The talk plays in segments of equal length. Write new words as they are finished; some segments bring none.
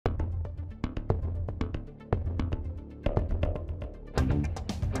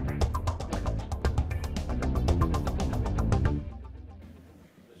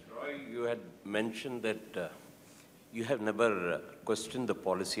mentioned that you have never questioned the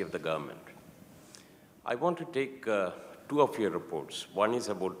policy of the government. I want to take two of your reports. One is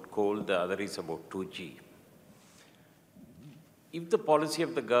about coal, the other is about 2G. If the policy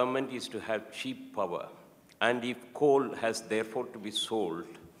of the government is to have cheap power, and if coal has therefore to be sold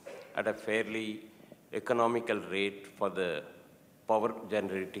at a fairly economical rate for the power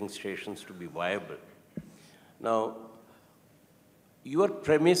generating stations to be viable. Now, your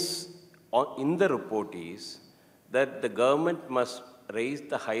premise in the report is that the government must raise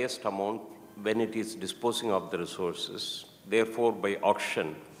the highest amount when it is disposing of the resources. Therefore, by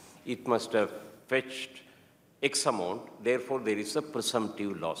auction, it must have fetched X amount. Therefore, there is a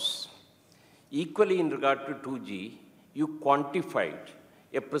presumptive loss. Equally, in regard to 2G, you quantified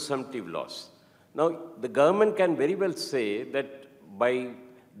a presumptive loss. Now, the government can very well say that by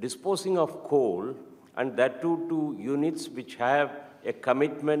disposing of coal, and that too to units which have a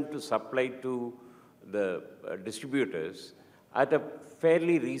commitment to supply to the distributors at a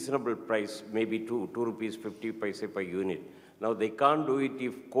fairly reasonable price, maybe 2 rupees 50 paise per unit. Now, they can't do it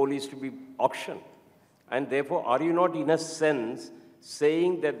if coal is to be auctioned. And therefore, are you not, in a sense,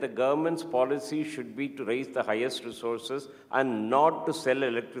 saying that the government's policy should be to raise the highest resources and not to sell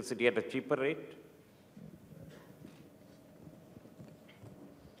electricity at a cheaper rate?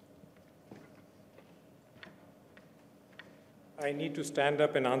 I need to stand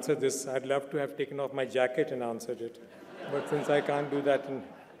up and answer this. I'd love to have taken off my jacket and answered it. But since I can't do that in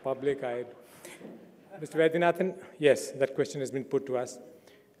public, Mr. Vaidyanathan, yes, that question has been put to us.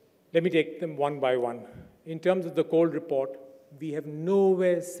 Let me take them one by one. In terms of the coal report, we have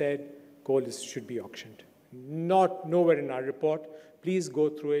nowhere said coal should be auctioned. Nowhere in our report. Please go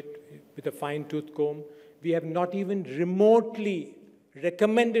through it with a fine-tooth comb. We have not even remotely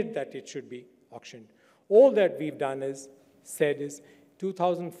recommended that it should be auctioned. All that we've done is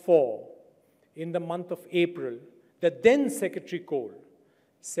 2004, in the month of April, the then Secretary Coal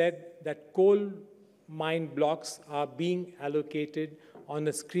said that coal mine blocks are being allocated on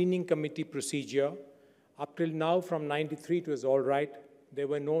a screening committee procedure. Up till now, from 93, it was all right. There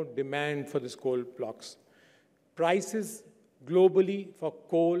were no demand for these coal blocks. Prices globally for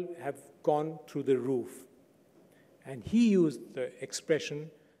coal have gone through the roof. And he used the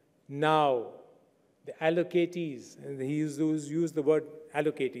expression, now, the allocatees, and he used the word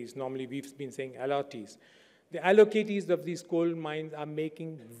allocatees. Normally, we've been saying allottees. The allocatees of these coal mines are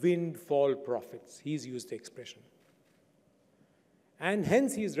making windfall profits. He's used the expression. And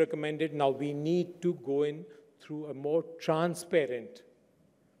hence, he's recommended now we need to go in through a more transparent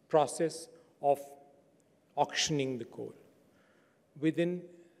process of auctioning the coal. Within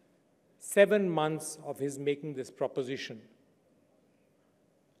 7 months of his making this proposition,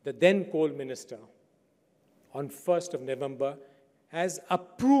 the then coal minister, on 1st of November, has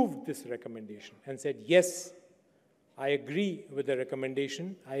approved this recommendation and said, yes, I agree with the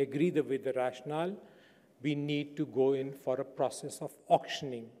recommendation, I agree with the rationale, we need to go in for a process of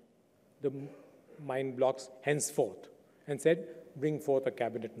auctioning the mine blocks henceforth, and said, bring forth a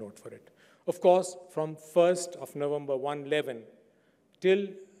cabinet note for it. Of course, from 1st of November 111 till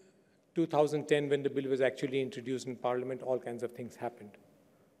 2010, when the bill was actually introduced in Parliament, all kinds of things happened.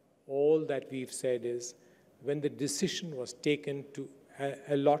 All that we've said is, when the decision was taken to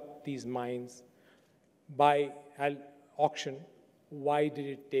allot these mines by auction, why did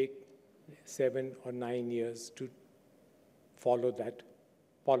it take 7 or 9 years to follow that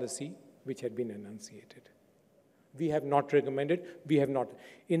policy which had been enunciated? We have not recommended, we have not.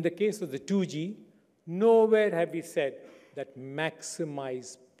 In the case of the 2G, nowhere have we said that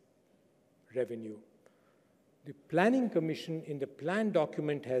maximize revenue. The Planning Commission in the plan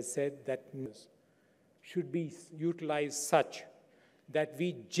document has said that should be utilized such that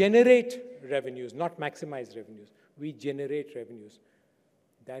we generate revenues, not maximize revenues. We generate revenues.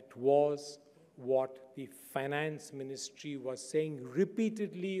 That was what the Finance Ministry was saying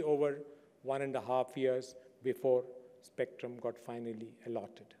repeatedly over 1.5 years before spectrum got finally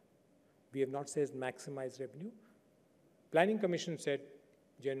allotted. We have not said maximize revenue. Planning Commission said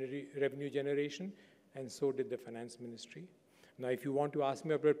revenue generation, and so did the Finance Ministry. Now, if you want to ask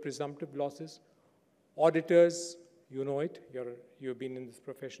me about presumptive losses, auditors, you know it, you've been in this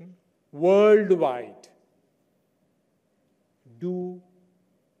profession, worldwide do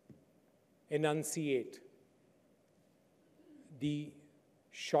enunciate the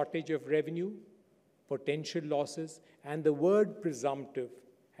shortage of revenue, potential losses, and the word presumptive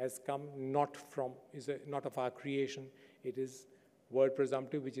has come not of our creation. It is word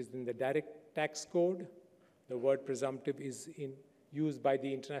presumptive, which is in the direct tax code. The word presumptive is used by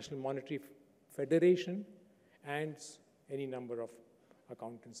the International Monetary Federation and any number of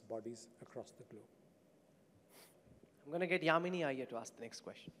accountants' bodies across the globe. I'm going to get Yamini Iyer to ask the next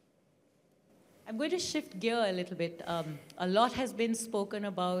question. I'm going to shift gear a little bit. A lot has been spoken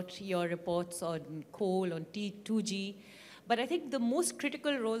about your reports on coal, on T2G, but I think the most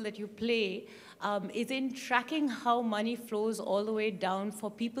critical role that you play is in tracking how money flows all the way down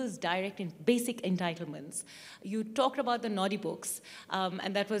for people's direct and basic entitlements. You talked about the naughty books,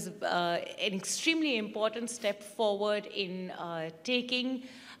 and that was an extremely important step forward in taking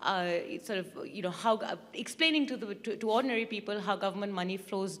explaining to ordinary people how government money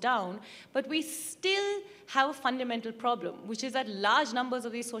flows down, but we still have a fundamental problem, which is that large numbers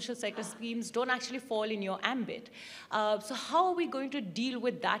of these social sector schemes don't actually fall in your ambit. So how are we going to deal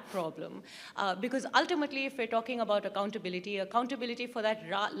with that problem? Because ultimately, if we're talking about accountability for that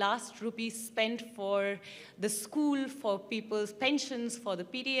last rupee spent for the school, for people's pensions, for the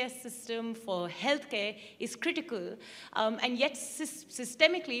PDS system, for healthcare is critical. And yet,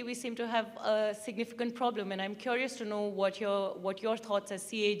 systemically, we seem to have a significant problem, and I'm curious to know what your thoughts as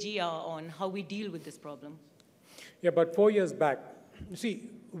CAG are on how we deal with this problem. Yeah, but 4 years back, you see,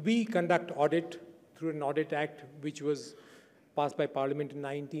 we conduct audit through an audit act which was passed by Parliament in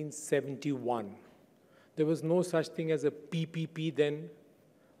 1971. There was no such thing as a PPP then.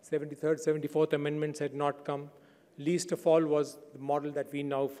 73rd, 74th amendments had not come. Least of all was the model that we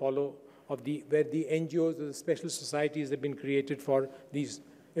now follow where the NGOs or the special societies have been created for these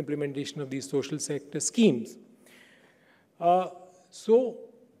implementation of these social sector schemes. So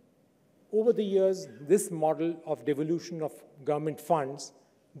over the years, this model of devolution of government funds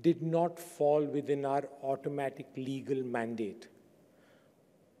did not fall within our automatic legal mandate.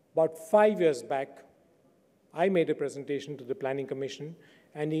 About 5 years back, I made a presentation to the Planning Commission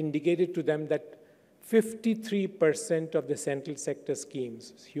and indicated to them that 53% of the central sector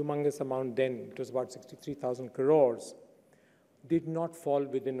schemes, humongous amount then, it was about 63,000 crores, did not fall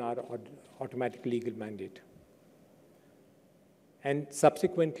within our automatic legal mandate. And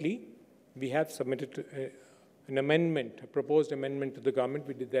subsequently, we have submitted an amendment, a proposed amendment to the government.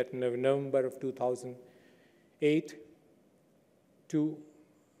 We did that in November of 2008 to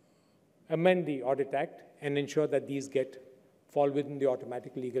amend the Audit Act and ensure that these fall within the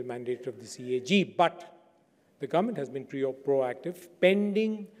automatic legal mandate of the CAG. But the government has been proactive,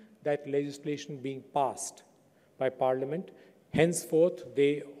 pending that legislation being passed by Parliament. Henceforth,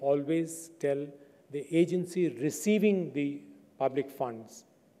 they always tell the agency receiving the public funds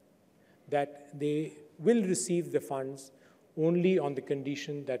that they will receive the funds only on the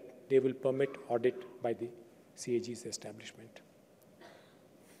condition that they will permit audit by the CAG's establishment.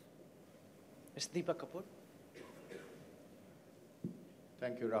 Mr. Deepak Kapoor.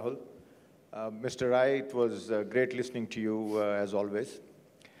 Thank you, Rahul. Mr. Rai, it was great listening to you as always.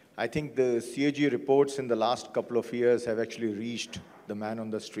 I think the CAG reports in the last couple of years have actually reached the man on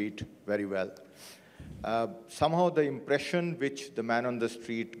the street very well. Somehow the impression which the man on the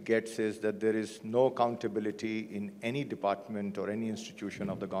street gets is that there is no accountability in any department or any institution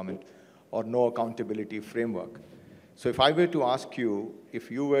of the government, or no accountability framework. So if I were to ask you, if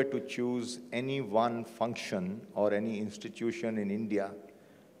you were to choose any one function or any institution in India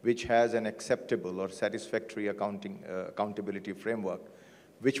which has an acceptable or satisfactory accountability framework,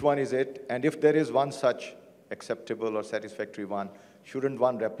 which one is it? And if there is one such acceptable or satisfactory one, shouldn't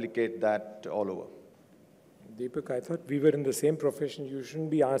one replicate that all over? Deepak, I thought we were in the same profession. You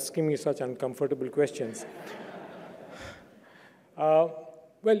shouldn't be asking me such uncomfortable questions.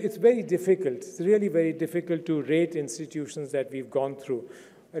 Well, it's very difficult. It's really very difficult to rate institutions that we've gone through.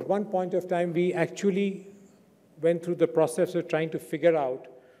 At one point of time, we actually went through the process of trying to figure out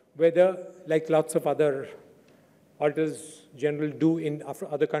whether, like lots of other auditors general do in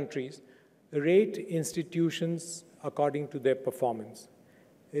other countries, rate institutions according to their performance.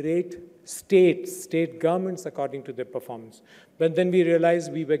 Rate state governments according to their performance. But then we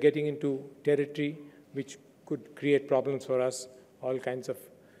realized we were getting into territory which could create problems for us. All kinds of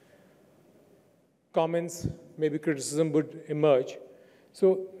comments, maybe criticism would emerge.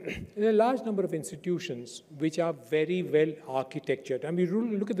 So there are a large number of institutions which are very well architectured. I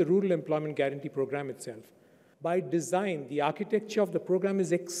mean, look at the Rural Employment Guarantee Program itself. By design, the architecture of the program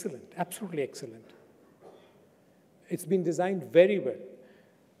is excellent, absolutely excellent. It's been designed very well.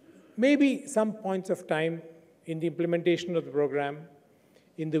 Maybe some points of time in the implementation of the program,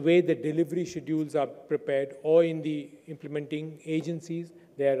 in the way the delivery schedules are prepared, or in the implementing agencies,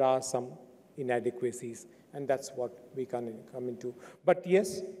 there are some inadequacies, and that's what we can come into. But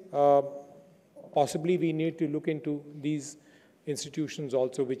yes, possibly we need to look into these institutions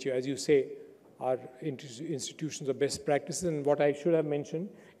also, which, as you say, are institutions of best practices. And what I should have mentioned,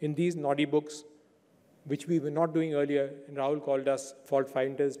 in these naughty books, which we were not doing earlier, and Rahul called us fault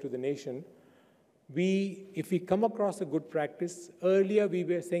finders to the nation. If we come across a good practice, earlier we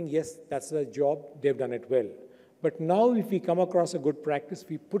were saying, yes, that's a job, they've done it well. But now if we come across a good practice,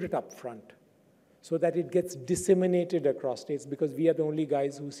 we put it up front so that it gets disseminated across states, because we are the only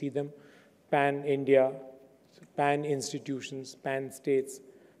guys who see them pan-India, pan-institutions, pan-states.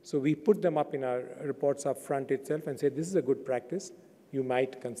 So we put them up in our reports up front itself and say, this is a good practice, you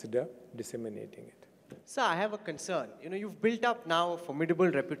might consider disseminating it. Sir, I have a concern. You've built up now a formidable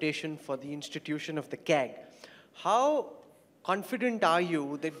reputation for the institution of the CAG. How confident are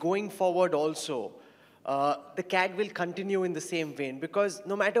you that going forward also, the CAG will continue in the same vein? Because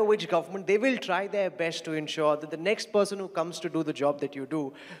no matter which government, they will try their best to ensure that the next person who comes to do the job that you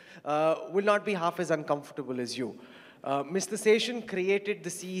do will not be half as uncomfortable as you. Mr. Seshan created the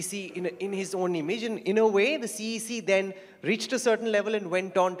CEC in his own image, and in a way, the CEC then reached a certain level and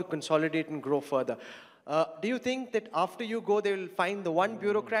went on to consolidate and grow further. Do you think that after you go, they will find the one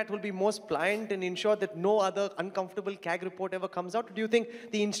bureaucrat who will be most pliant and ensure that no other uncomfortable CAG report ever comes out? Or do you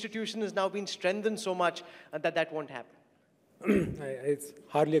think the institution has now been strengthened so much that that won't happen? It's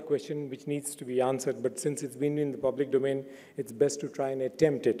hardly a question which needs to be answered, but since it's been in the public domain, it's best to try and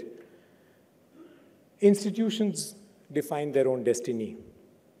attempt it. Institutions define their own destiny.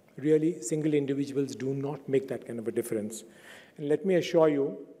 Really, single individuals do not make that kind of a difference. And let me assure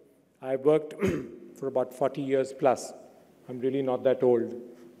you, I worked for about 40 years plus. I'm really not that old,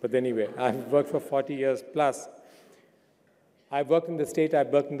 but anyway, I've worked for 40 years plus. I've worked in the state, I've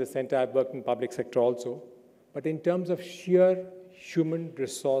worked in the center, I've worked in public sector also. But in terms of sheer human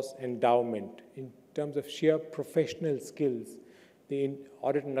resource endowment, in terms of sheer professional skills, the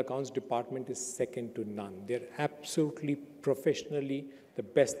Audit and Accounts Department is second to none. They're absolutely professionally the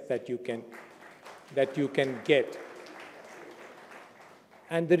best that you can get.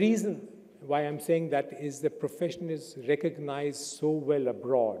 And the reason why I'm saying that is the profession is recognized so well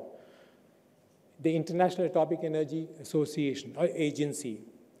abroad. The International Atomic Energy Association, or agency,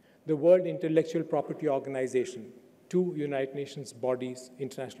 the World Intellectual Property Organization, two United Nations bodies,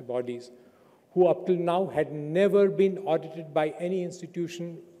 international bodies, who up till now had never been audited by any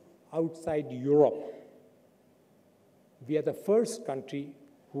institution outside Europe. We are the first country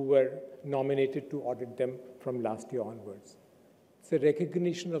who were nominated to audit them from last year onwards. It's a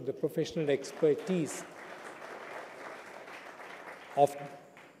recognition of the professional expertise of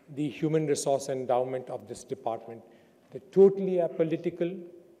the human resource endowment of this department. They're totally apolitical.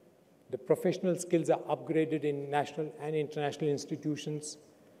 The professional skills are upgraded in national and international institutions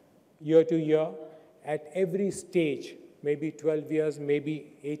year to year at every stage, maybe 12 years,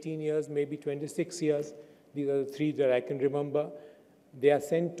 maybe 18 years, maybe 26 years. These are the three that I can remember. They are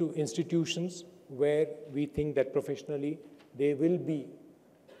sent to institutions where we think that professionally they will be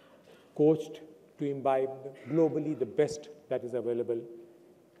coached to imbibe globally the best that is available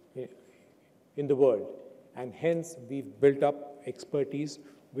in the world. And hence, we've built up expertise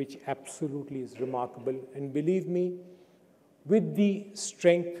which absolutely is remarkable. And believe me, with the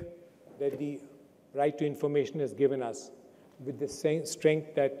strength that the right to information has given us, with the same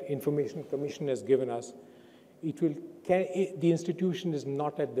strength that Information Commission has given us, the institution is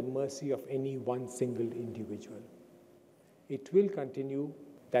not at the mercy of any one single individual. It will continue.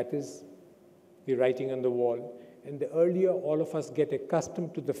 That is the writing on the wall. And the earlier all of us get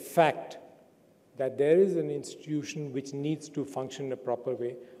accustomed to the fact that there is an institution which needs to function in a proper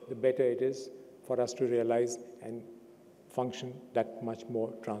way, the better it is for us to realize and function that much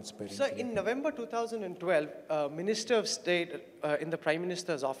more transparently. So in November 2012, Minister of State in the Prime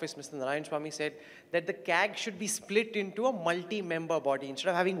Minister's office, Mr. Narayan said that the CAG should be split into a multi-member body.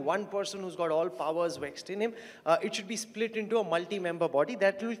 Instead of having one person who's got all powers vexed in him, it should be split into a multi-member body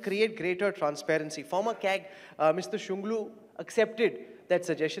that will create greater transparency. Former CAG, Mr. Shunglu, accepted that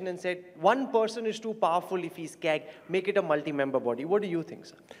suggestion and said, one person is too powerful if he's CAG, make it a multi-member body. What do you think,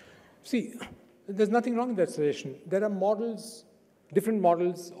 sir? See, there's nothing wrong with that suggestion. There are models, different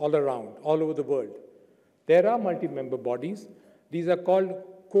models all around, all over the world. There are multi-member bodies. These are called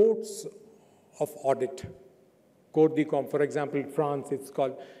courts of audit. Court de com, for example, in France, it's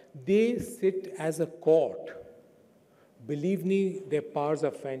called. They sit as a court. Believe me, their powers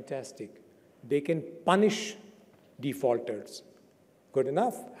are fantastic. They can punish defaulters. Good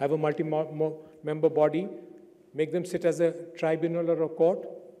enough. Have a multi-member body, make them sit as a tribunal or a court,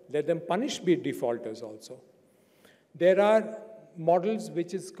 let them punish defaulters also. There are models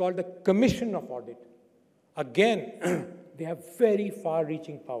which is called a commission of audit. Again, they have very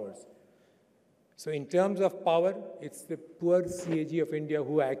far-reaching powers. So in terms of power, it's the poor CAG of India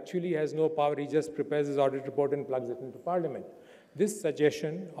who actually has no power. He just prepares his audit report and plugs it into Parliament. This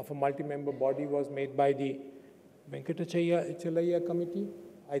suggestion of a multi-member body was made by the Venkatachalaya Committee,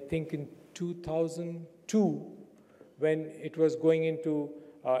 I think in 2002, when it was going into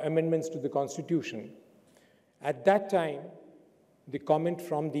amendments to the Constitution. At that time, the comment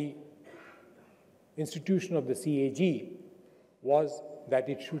from the institution of the CAG was that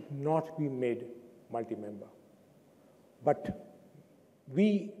it should not be made multi-member. But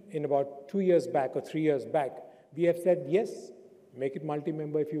we, in about 2 years back or 3 years back, we have said, yes, make it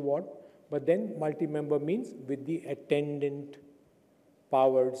multi-member if you want, but then multi-member means with the attendant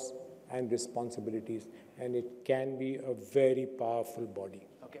powers and responsibilities, and it can be a very powerful body.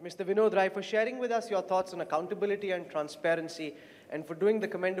 Okay, Mr. Vinod Rai, for sharing with us your thoughts on accountability and transparency, and for doing the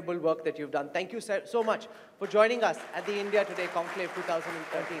commendable work that you've done. Thank you so much for joining us at the India Today Conclave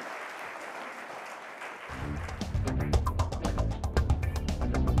 2013.